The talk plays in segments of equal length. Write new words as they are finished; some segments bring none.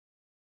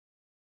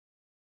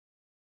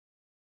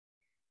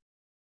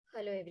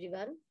Hello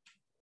everyone.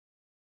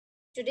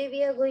 Today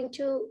we are going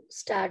to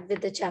start with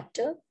the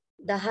chapter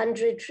The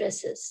 100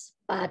 Dresses,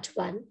 Part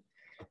 1,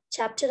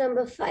 chapter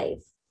number 5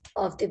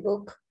 of the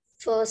book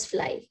First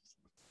Flight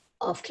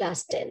of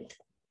Class 10th.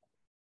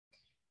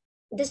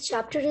 This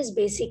chapter is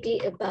basically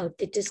about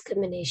the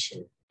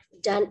discrimination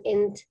done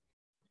in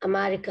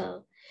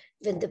America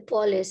when the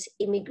Polish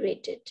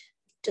immigrated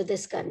to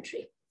this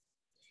country.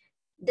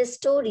 This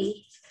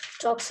story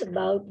talks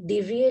about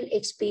the real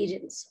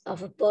experience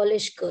of a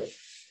Polish girl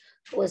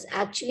who was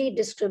actually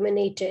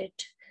discriminated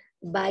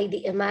by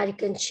the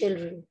American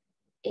children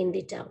in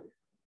the town.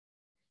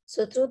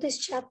 So through this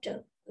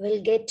chapter,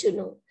 we'll get to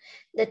know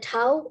that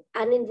how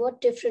and in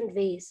what different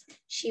ways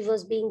she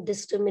was being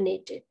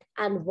discriminated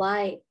and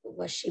why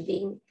was she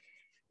being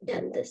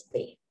done this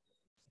way.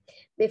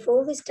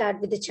 Before we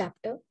start with the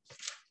chapter,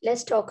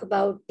 let's talk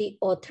about the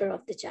author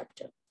of the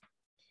chapter.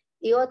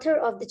 The author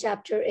of the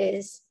chapter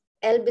is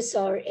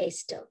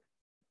SR.SEC.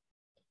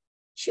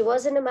 She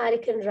was an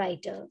American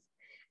writer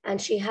and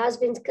she has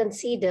been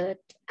considered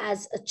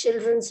as a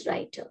children's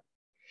writer.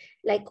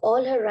 Like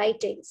all her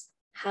writings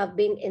have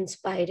been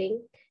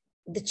inspiring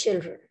the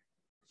children,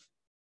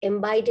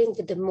 imbibing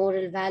with the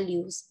moral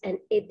values and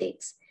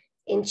ethics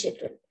in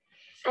children.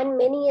 And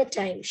many a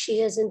time she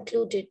has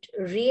included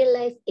real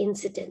life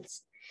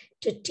incidents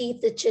to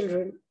teach the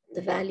children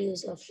the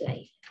values of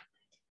life.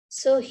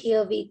 So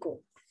here we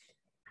go.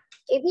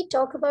 If we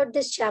talk about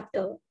this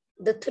chapter,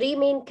 the three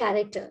main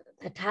characters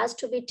that has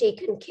to be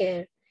taken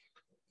care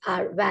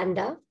are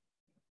Wanda,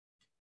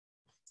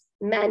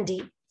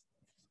 Mandy,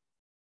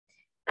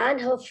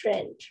 and her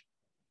friend,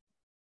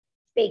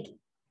 Peggy.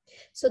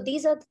 So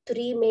these are the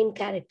three main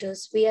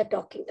characters we are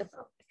talking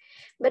about.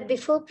 But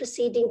before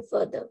proceeding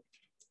further,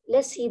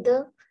 let's see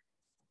the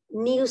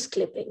news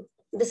clipping.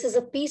 This is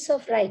a piece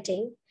of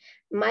writing,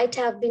 might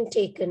have been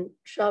taken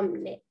from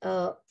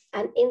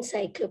an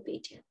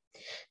encyclopedia.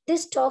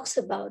 This talks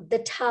about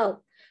that how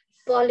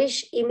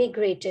Polish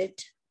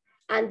immigrated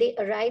and they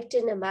arrived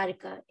in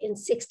America in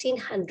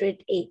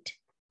 1608.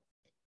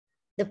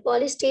 The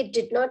Polish state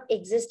did not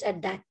exist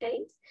at that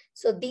time.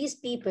 So these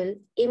people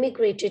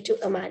immigrated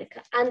to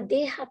America and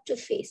they had to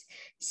face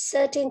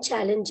certain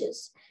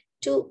challenges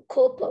to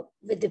cope up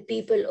with the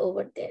people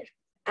over there.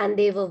 And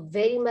they were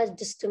very much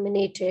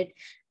discriminated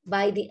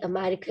by the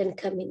American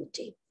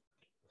community.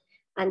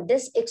 And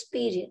this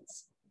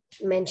experience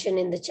mentioned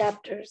in the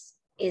chapters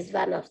is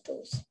one of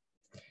those.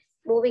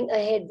 Moving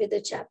ahead with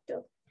the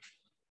chapter.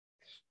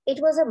 It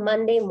was a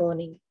Monday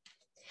morning.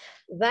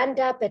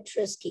 Wanda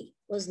Petrusky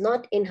was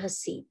not in her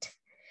seat,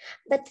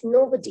 but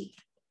nobody,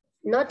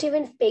 not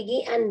even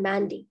Peggy and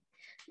Mandy,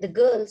 the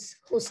girls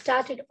who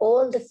started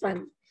all the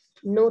fun,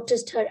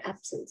 noticed her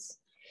absence.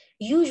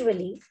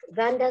 Usually,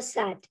 Wanda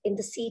sat in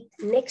the seat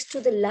next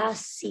to the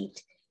last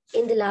seat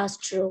in the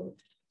last row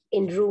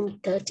in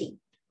room 30.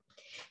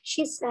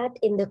 She sat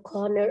in the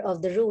corner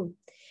of the room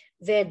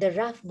where the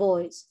rough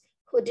boys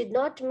who did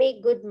not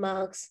make good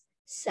marks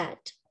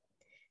sat.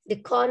 The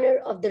corner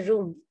of the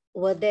room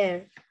where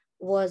there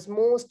was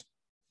most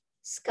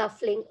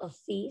scuffling of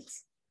feet,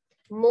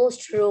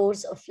 most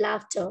roars of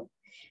laughter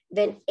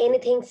when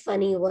anything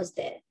funny was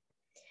there,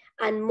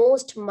 and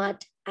most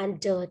mud and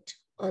dirt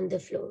on the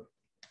floor.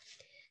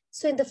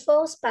 So in the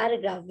first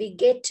paragraph, we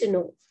get to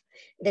know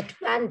that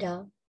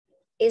Wanda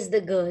is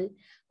the girl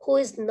who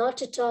is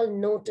not at all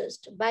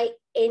noticed by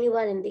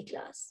anyone in the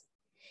class.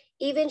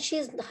 Even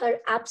her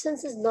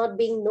absence is not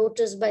being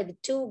noticed by the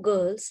two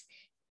girls,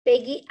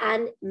 Peggy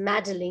and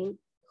Madeline,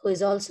 who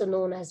is also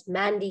known as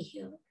Mandy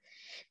here.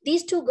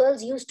 These two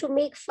girls used to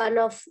make fun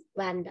of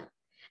Wanda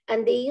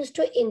and they used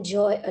to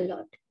enjoy a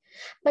lot.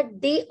 But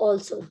they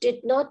also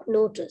did not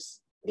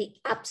notice the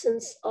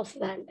absence of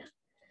Wanda.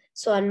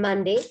 So on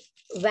Monday,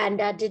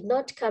 Wanda did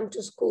not come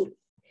to school,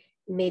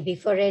 maybe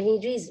for any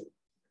reason.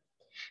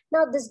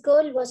 Now this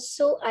girl was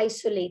so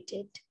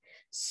isolated,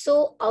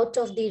 so out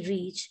of the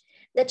reach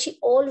that she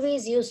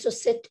always used to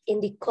sit in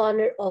the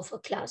corner of her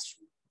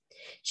classroom.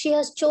 She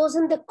has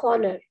chosen the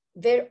corner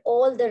where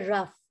all the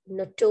rough,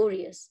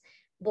 notorious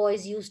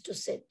boys used to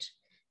sit.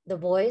 The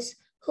boys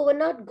who were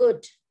not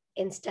good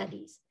in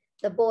studies.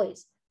 The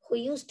boys who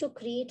used to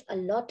create a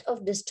lot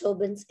of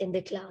disturbance in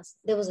the class.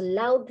 There was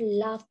loud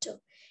laughter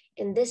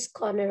in this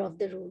corner of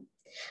the room.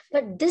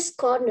 But this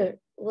corner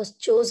was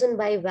chosen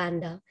by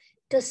Wanda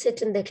to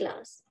sit in the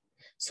class.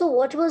 So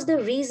what was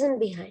the reason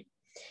behind?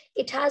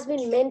 It has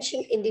been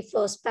mentioned in the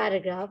first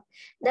paragraph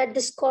that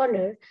this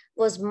corner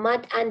was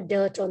mud and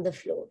dirt on the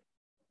floor.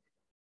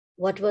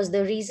 What was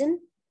the reason?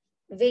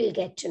 We'll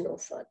get to know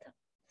further.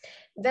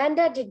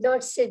 Wanda did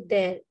not sit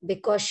there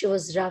because she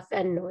was rough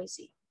and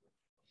noisy.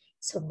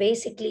 So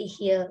basically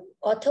here,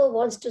 author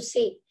wants to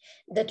say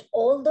that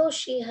although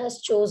she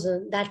has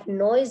chosen that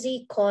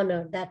noisy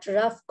corner, that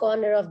rough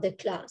corner of the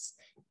class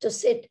to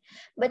sit,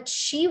 but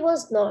she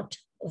was not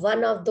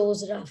one of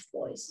those rough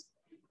boys.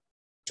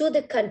 To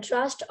the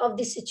contrast of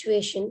the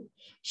situation,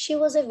 she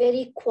was a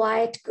very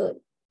quiet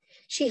girl.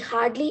 She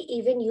hardly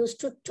even used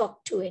to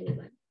talk to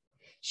anyone.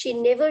 She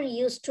never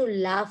used to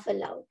laugh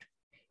aloud.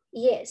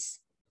 Yes,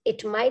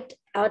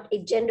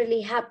 it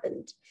generally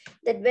happened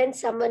that when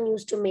someone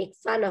used to make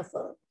fun of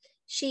her,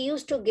 she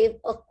used to give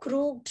a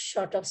crude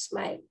sort of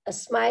smile, a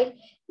smile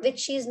which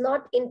she is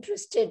not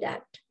interested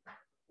at.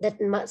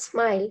 That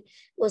smile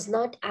was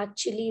not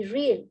actually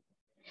real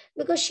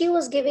because she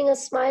was giving a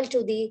smile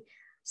to the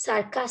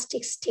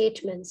sarcastic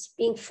statements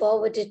being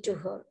forwarded to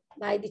her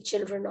by the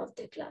children of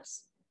the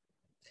class.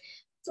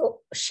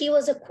 So she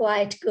was a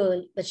quiet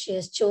girl, but she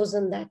has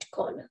chosen that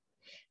corner.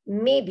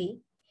 Maybe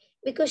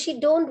because she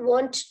don't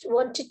want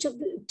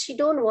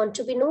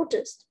to be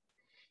noticed.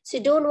 She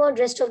don't want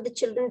rest of the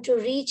children to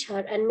reach her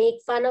and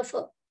make fun of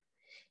her.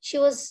 She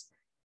was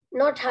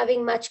not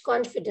having much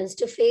confidence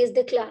to face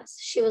the class.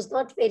 She was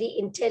not very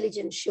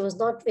intelligent. She was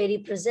not very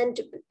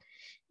presentable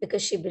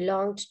because she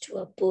belonged to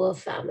a poor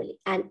family,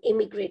 an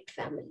immigrant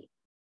family.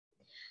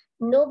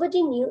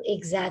 Nobody knew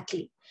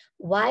exactly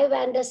why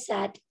Wanda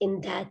sat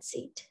in that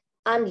seat,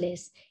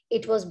 unless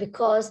it was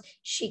because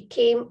she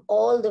came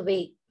all the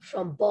way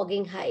from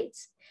Bogging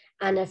Heights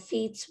and her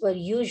feet were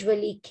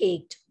usually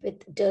caked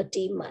with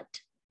dirty mud.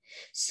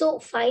 So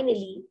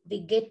finally,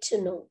 we get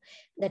to know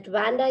that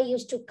Wanda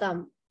used to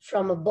come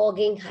from a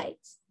Bogging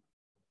Heights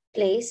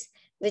place,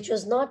 which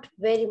was not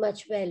very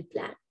much well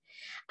planned.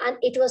 And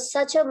it was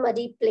such a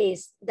muddy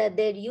place that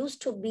there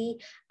used to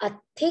be a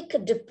thick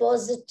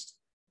deposit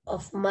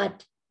of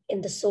mud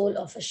in the sole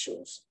of her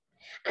shoes.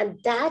 And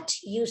that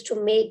used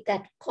to make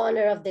that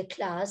corner of the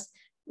class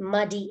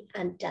muddy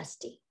and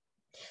dusty.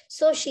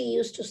 So she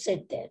used to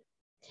sit there.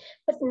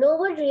 But no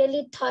one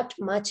really thought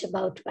much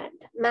about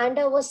Wanda.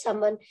 Wanda was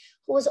someone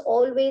who was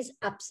always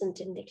absent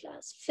in the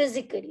class,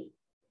 physically.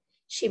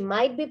 She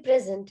might be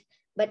present,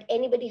 but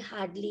anybody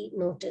hardly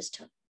noticed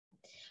her.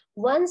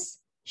 Once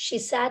she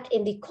sat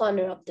in the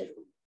corner of the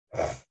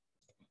room.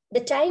 The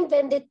time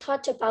when they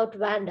thought about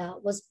Wanda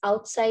was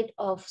outside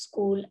of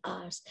school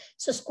hours.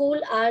 So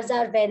school hours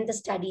are when the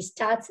study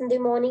starts in the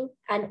morning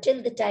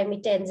until the time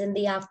it ends in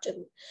the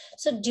afternoon.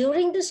 So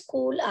during the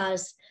school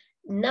hours,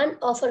 none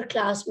of her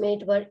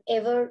classmates were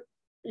ever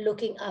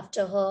looking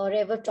after her or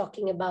ever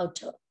talking about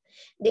her.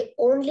 They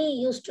only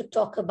used to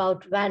talk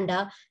about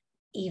Wanda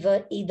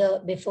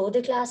either before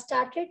the class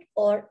started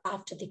or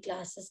after the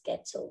classes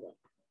gets over.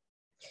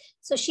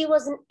 So she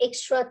was an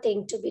extra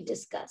thing to be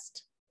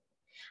discussed.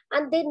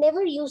 And they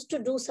never used to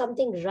do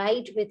something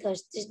right with her.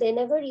 They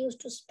never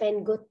used to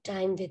spend good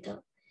time with her.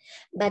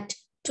 But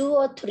 2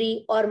 or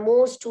 3 or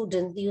more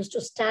students used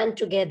to stand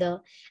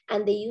together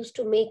and they used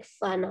to make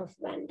fun of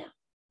Wanda.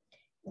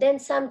 Then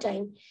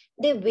sometime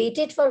they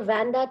waited for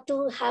Wanda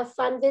to have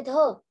fun with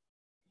her.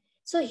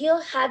 So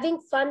here having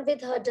fun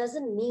with her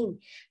doesn't mean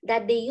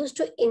that they used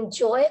to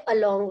enjoy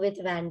along with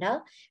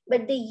Wanda,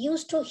 but they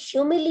used to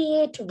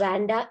humiliate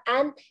Wanda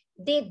and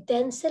they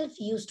themselves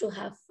used to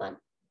have fun.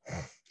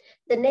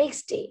 The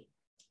next day,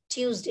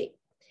 Tuesday,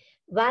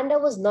 Wanda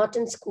was not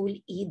in school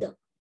either,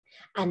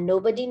 and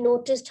nobody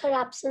noticed her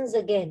absence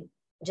again,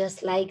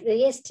 just like the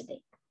yesterday.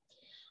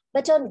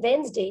 But on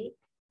Wednesday,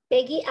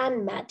 Peggy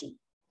and Maddie,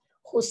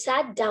 who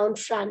sat down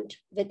front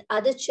with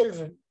other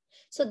children,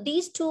 so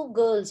these 2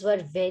 girls were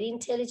very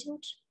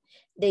intelligent.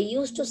 They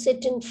used to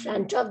sit in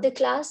front of the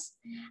class,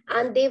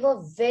 and they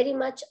were very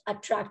much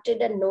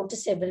attracted and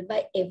noticeable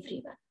by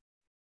everyone.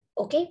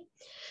 Okay,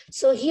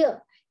 so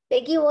here,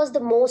 Peggy was the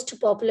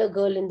most popular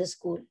girl in the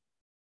school.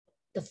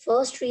 The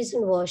first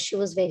reason was she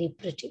was very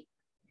pretty.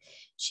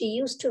 She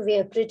used to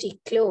wear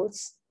pretty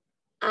clothes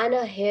and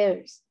her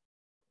hairs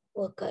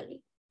were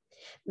curly.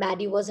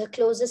 Maddie was her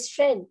closest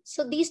friend.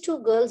 So these 2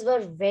 girls were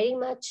very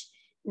much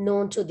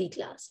known to the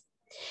class.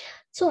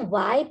 So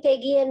why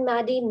Peggy and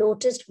Maddie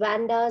noticed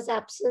Wanda's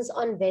absence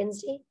on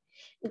Wednesday?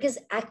 Because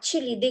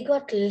actually they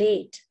got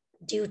late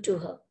due to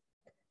her.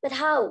 But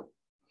how?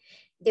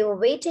 They were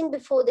waiting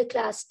before the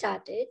class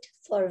started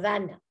for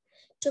Wanda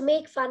to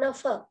make fun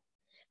of her,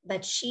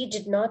 but she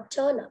did not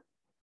turn up.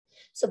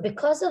 So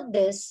because of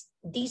this,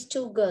 these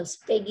 2 girls,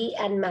 Peggy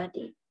and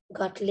Maddie,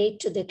 got late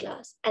to the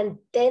class, and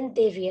then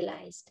they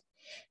realized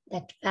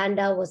that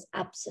Wanda was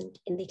absent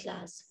in the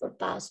class for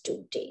past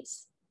 2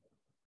 days.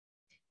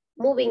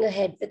 Moving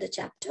ahead with the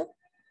chapter,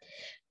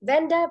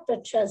 Wanda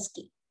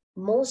Petronsky,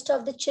 most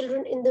of the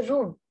children in the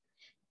room,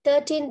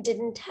 13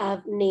 didn't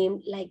have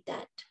name like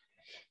that.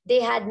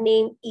 They had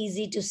name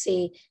easy to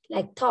say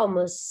like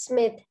Thomas,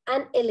 Smith,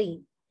 and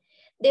Elaine.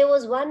 There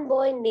was one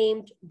boy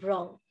named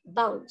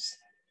Bounce,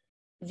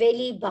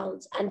 Valley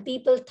Bounce, and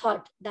people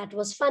thought that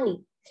was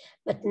funny,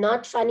 but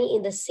not funny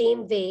in the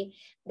same way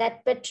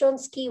that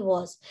Petronsky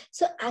was.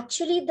 So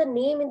actually the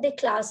name in the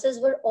classes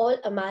were all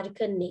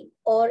American name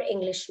or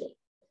English name.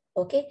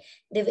 Okay,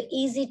 they were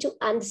easy to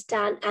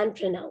understand and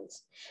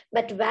pronounce.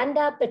 But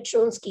Wanda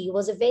Petronsky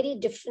was a very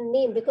different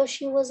name because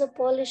she was a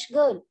Polish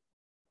girl.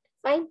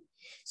 Fine.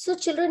 So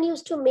children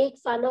used to make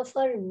fun of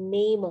her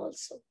name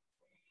also.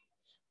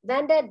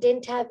 Wanda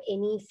didn't have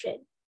any friend.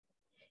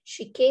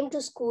 She came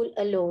to school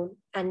alone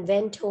and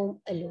went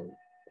home alone.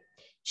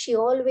 She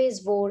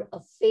always wore a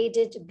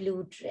faded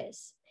blue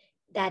dress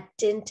that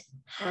didn't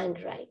hang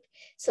right.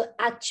 So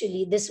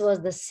actually, this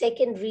was the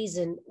second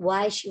reason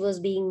why she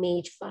was being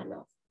made fun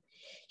of.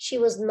 she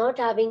was not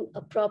having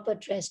a proper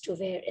dress to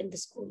wear in the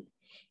school.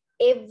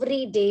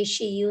 Every day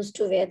she used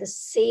to wear the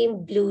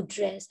same blue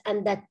dress,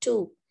 and that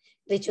too,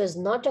 which was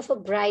not of a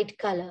bright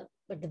color,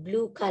 but the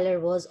blue color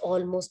was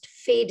almost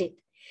faded.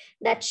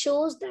 That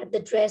shows that the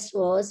dress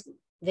was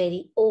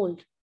very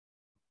old,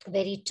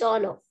 very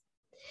torn off.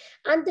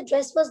 And the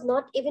dress was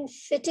not even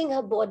fitting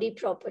her body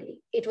properly.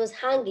 It was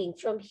hanging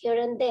from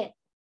here and there.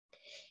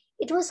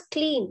 It was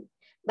clean,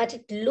 but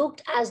it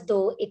looked as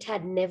though it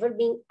had never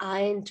been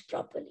ironed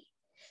properly.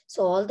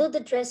 So although the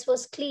dress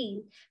was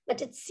clean,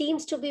 but it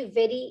seems to be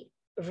very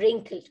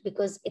wrinkled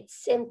because it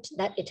seemed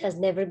that it has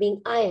never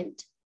been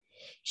ironed.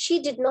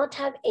 She did not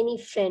have any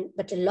friend,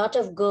 but a lot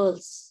of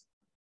girls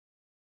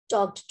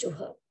talked to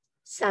her.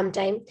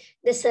 Sometimes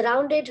they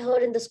surrounded her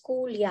in the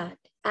schoolyard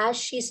as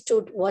she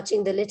stood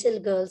watching the little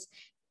girls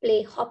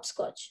play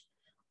hopscotch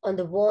on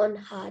the worn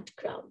hard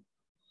ground.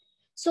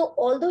 So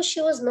although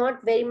she was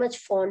not very much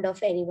fond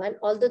of anyone,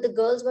 although the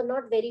girls were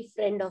not very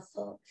friend of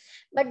her,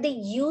 but they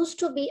used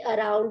to be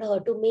around her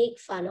to make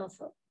fun of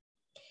her.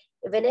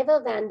 Whenever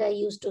Vanda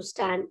used to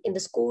stand in the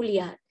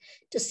schoolyard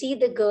to see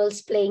the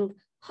girls playing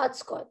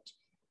hopscotch,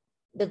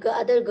 the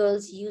other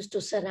girls used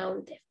to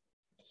surround them.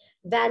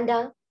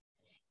 Vanda,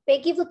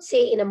 Peggy would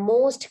say in a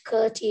most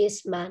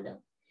courteous manner,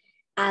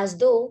 as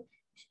though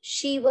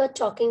she were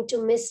talking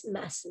to Miss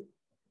Mason.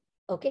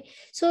 Okay,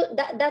 so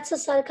that's a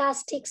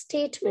sarcastic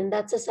statement.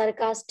 That's a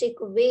sarcastic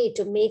way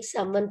to make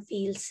someone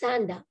feel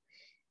Sanda.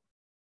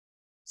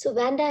 So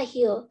Vanda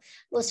here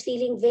was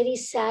feeling very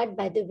sad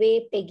by the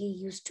way Peggy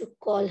used to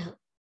call her.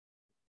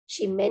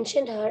 She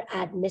mentioned her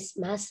as Miss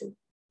Mason.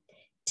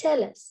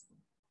 Tell us,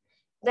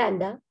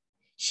 Vanda,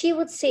 she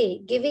would say,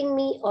 giving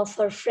me of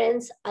her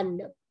friend's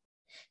Anna.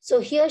 So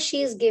here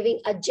she is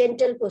giving a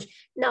gentle push.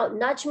 Now,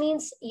 nudge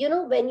means,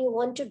 when you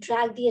want to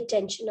drag the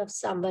attention of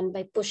someone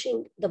by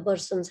pushing the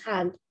person's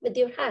hand with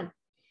your hand.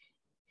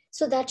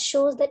 So that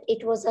shows that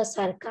it was a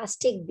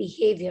sarcastic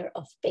behavior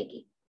of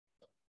Peggy.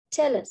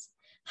 Tell us,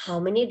 how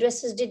many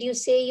dresses did you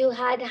say you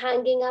had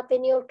hanging up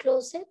in your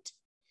closet?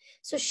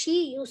 So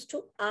she used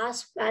to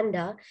ask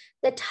Vanda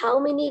that how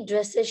many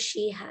dresses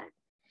she had,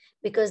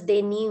 because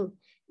they knew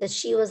that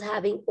she was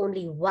having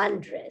only one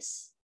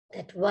dress,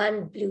 that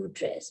one blue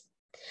dress.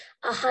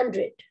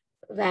 100,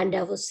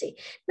 Vanda would say.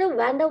 Now,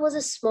 Vanda was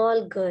a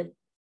small girl.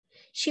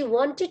 She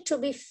wanted to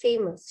be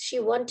famous. She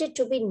wanted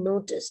to be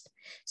noticed.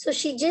 So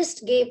she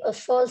just gave a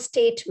false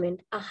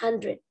statement,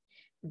 100.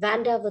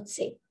 Vanda would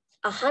say,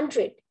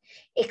 100,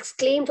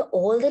 exclaimed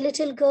all the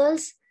little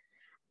girls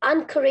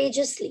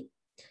uncourageously.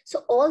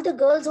 So all the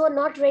girls were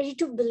not ready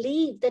to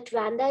believe that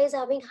Vanda is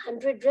having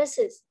 100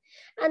 dresses.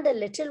 And the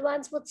little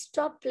ones would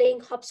stop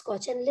playing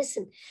hopscotch and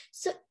listen.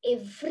 So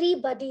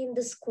everybody in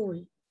the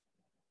school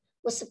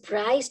was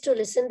surprised to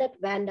listen that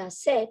Vanda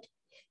said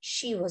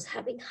she was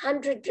having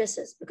 100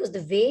 dresses, because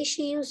the way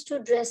she used to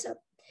dress up,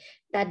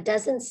 that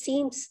doesn't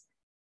seem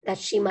that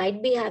she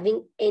might be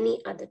having any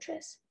other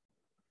dress.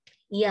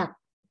 Yeah,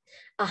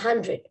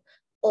 100,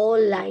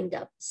 all lined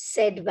up,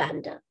 said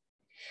Vanda.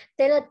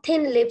 Then her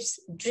thin lips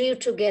drew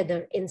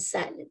together in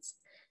silence.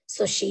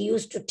 So she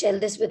used to tell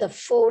this with a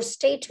forced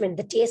statement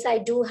that yes, I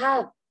do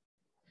have.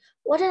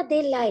 What are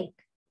they like?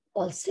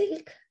 All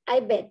silk,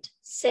 I bet,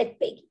 said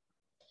Peggy.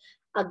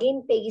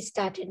 Again, Peggy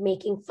started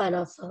making fun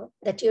of her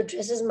that your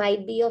dresses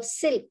might be of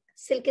silk.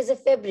 Silk is a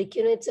fabric,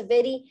 it's a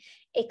very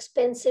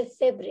expensive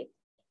fabric.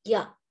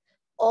 Yeah,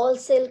 all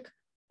silk,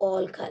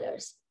 all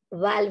colors.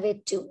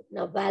 Velvet too.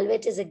 Now,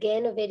 velvet is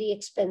again a very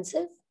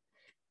expensive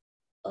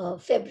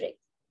fabric.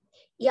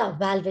 Yeah,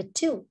 velvet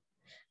too.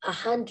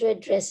 100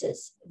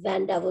 dresses,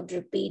 Vanda would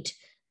repeat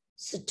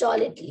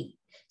stolidly.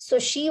 So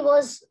she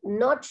was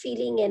not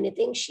feeling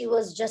anything. She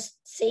was just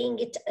saying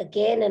it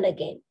again and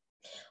again.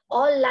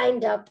 All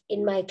lined up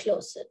in my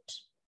closet.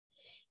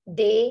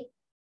 They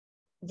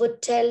would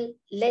tell,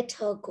 let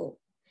her go.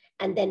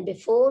 And then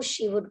before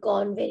she would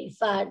gone very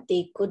far,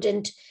 they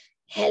couldn't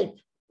help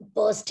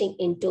bursting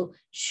into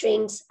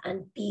shrieks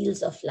and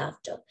peals of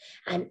laughter.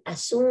 And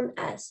as soon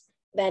as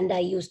Vanda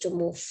used to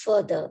move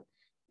further,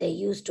 they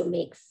used to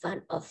make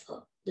fun of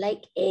her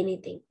like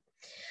anything.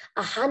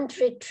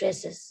 100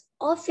 dresses.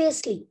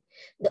 Obviously,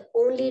 the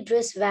only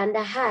dress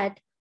Vanda had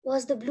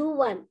was the blue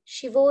one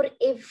she wore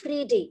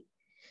every day.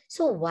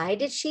 So why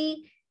did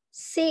she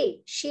say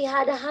she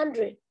had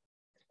 100?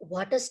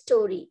 What a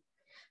story.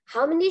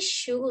 How many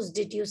shoes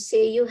did you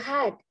say you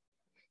had?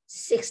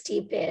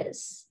 60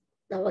 pairs.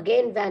 Now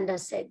again, Vanda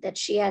said that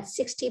she had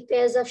 60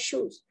 pairs of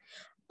shoes,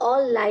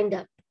 all lined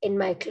up in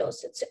my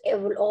closet. So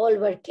all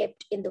were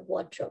kept in the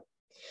wardrobe.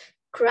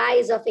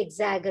 Cries of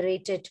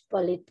exaggerated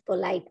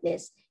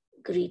politeness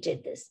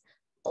greeted this.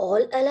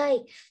 All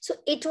alike. So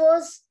it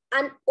was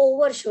an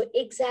overshow.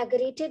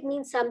 Exaggerated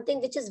means something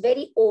which is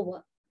very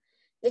over,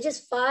 which is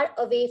far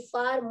away,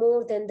 far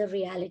more than the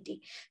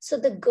reality. So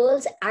the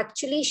girls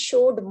actually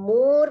showed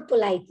more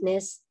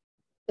politeness,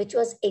 which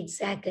was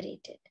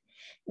exaggerated,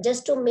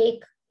 just to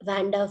make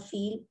Vanda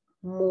feel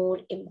more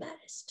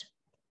embarrassed.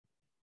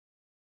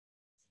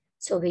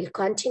 So we'll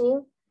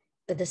continue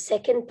with the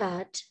second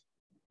part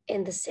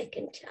in the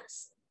second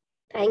class.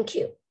 Thank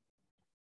you.